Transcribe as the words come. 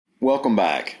Welcome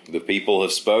back. The people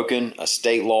have spoken, a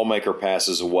state lawmaker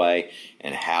passes away,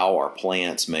 and how are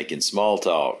plants making small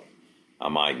talk?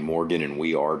 I'm Mike Morgan, and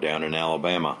we are down in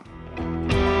Alabama.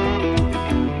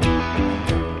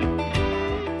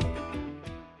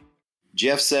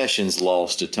 Jeff Sessions'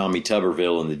 loss to Tommy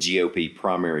Tuberville in the GOP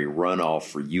primary runoff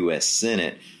for U.S.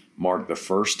 Senate marked the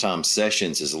first time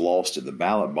Sessions has lost at the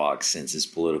ballot box since his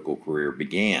political career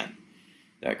began.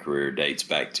 That career dates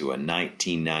back to a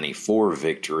 1994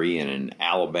 victory in an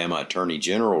Alabama Attorney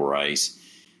General race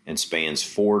and spans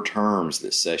 4 terms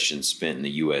that Sessions spent in the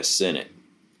U.S. Senate.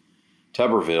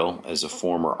 Tuberville, as a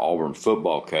former Auburn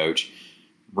football coach,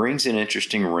 brings an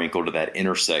interesting wrinkle to that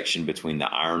intersection between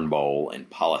the Iron Bowl and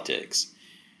politics.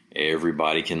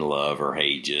 Everybody can love or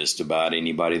hate just about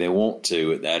anybody they want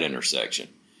to at that intersection.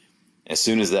 As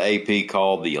soon as the AP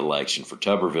called the election for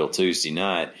Tuberville Tuesday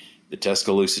night, the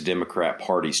Tuscaloosa Democrat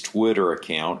Party's Twitter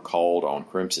account called on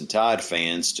Crimson Tide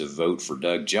fans to vote for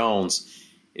Doug Jones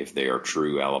if they are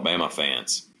true Alabama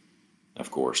fans.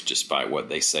 Of course, despite what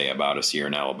they say about us here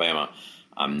in Alabama,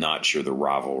 I'm not sure the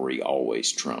rivalry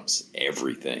always trumps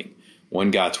everything.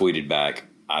 One guy tweeted back,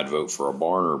 "I'd vote for a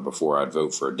Barner before I'd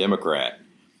vote for a Democrat."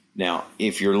 Now,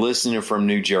 if you're listening from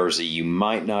New Jersey, you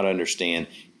might not understand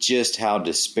just how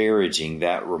disparaging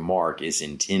that remark is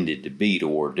intended to be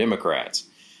toward Democrats.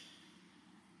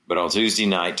 But on Tuesday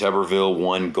night, Tuberville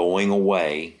won going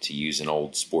away, to use an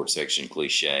old sports section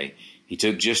cliche. He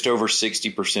took just over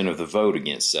 60% of the vote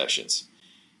against Sessions.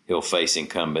 He'll face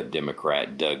incumbent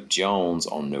Democrat Doug Jones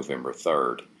on November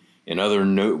 3rd. In other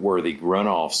noteworthy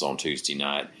runoffs on Tuesday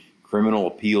night, criminal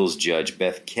appeals judge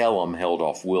Beth Kellum held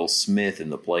off Will Smith in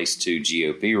the Place 2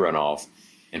 GOP runoff,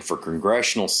 and for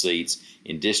congressional seats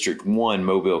in District 1,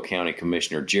 Mobile County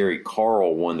Commissioner Jerry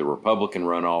Carl won the Republican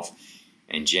runoff,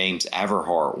 and James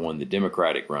Averhart won the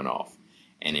Democratic runoff.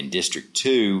 And in District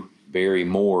 2, Barry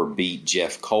Moore beat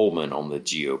Jeff Coleman on the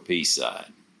GOP side.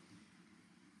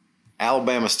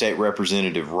 Alabama State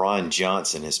Representative Ron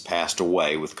Johnson has passed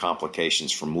away with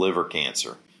complications from liver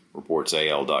cancer, reports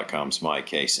AL.com's Mike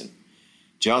Cason.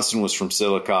 Johnson was from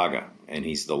Sylacauga, and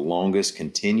he's the longest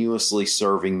continuously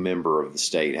serving member of the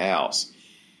state house.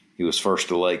 He was first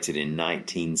elected in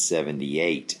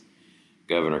 1978.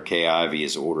 Governor Kay Ivey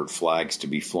has ordered flags to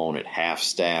be flown at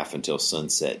half-staff until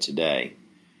sunset today.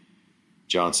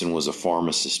 Johnson was a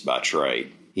pharmacist by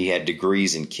trade. He had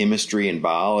degrees in chemistry and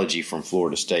biology from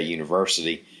Florida State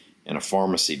University and a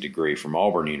pharmacy degree from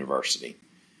Auburn University.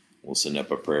 We'll send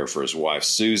up a prayer for his wife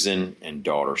Susan and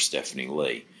daughter Stephanie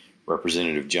Lee.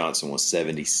 Representative Johnson was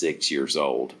 76 years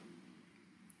old.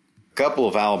 A couple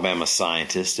of Alabama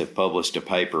scientists have published a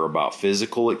paper about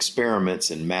physical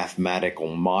experiments and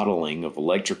mathematical modeling of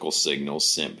electrical signals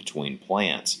sent between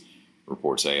plants,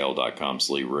 reports AL.com's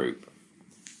Lee Roop.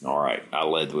 All right, I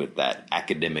led with that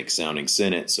academic-sounding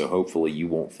sentence, so hopefully you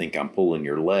won't think I'm pulling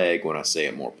your leg when I say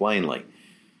it more plainly.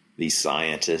 These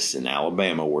scientists in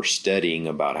Alabama were studying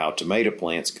about how tomato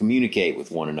plants communicate with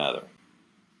one another.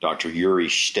 Dr. Yuri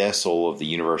Stessel of the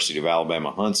University of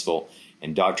Alabama, Huntsville,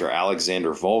 and Dr.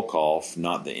 Alexander Volkov,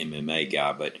 not the MMA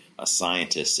guy, but a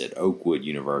scientist at Oakwood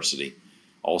University,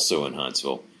 also in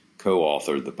Huntsville,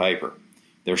 co-authored the paper.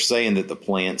 They're saying that the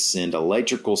plants send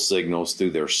electrical signals through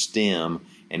their stem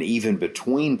and even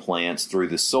between plants through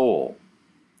the soil,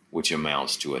 which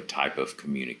amounts to a type of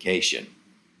communication.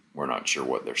 We're not sure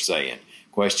what they're saying.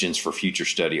 Questions for future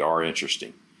study are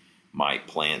interesting. Might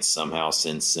plants somehow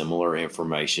send similar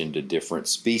information to different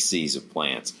species of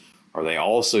plants? Are they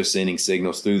also sending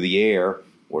signals through the air?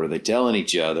 What are they telling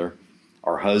each other?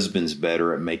 Are husbands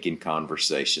better at making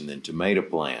conversation than tomato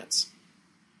plants?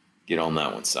 Get on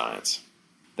that one, science.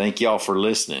 Thank y'all for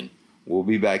listening. We'll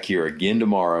be back here again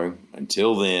tomorrow.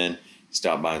 Until then,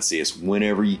 stop by and see us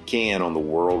whenever you can on the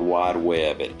World Wide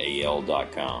Web at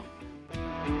AL.com.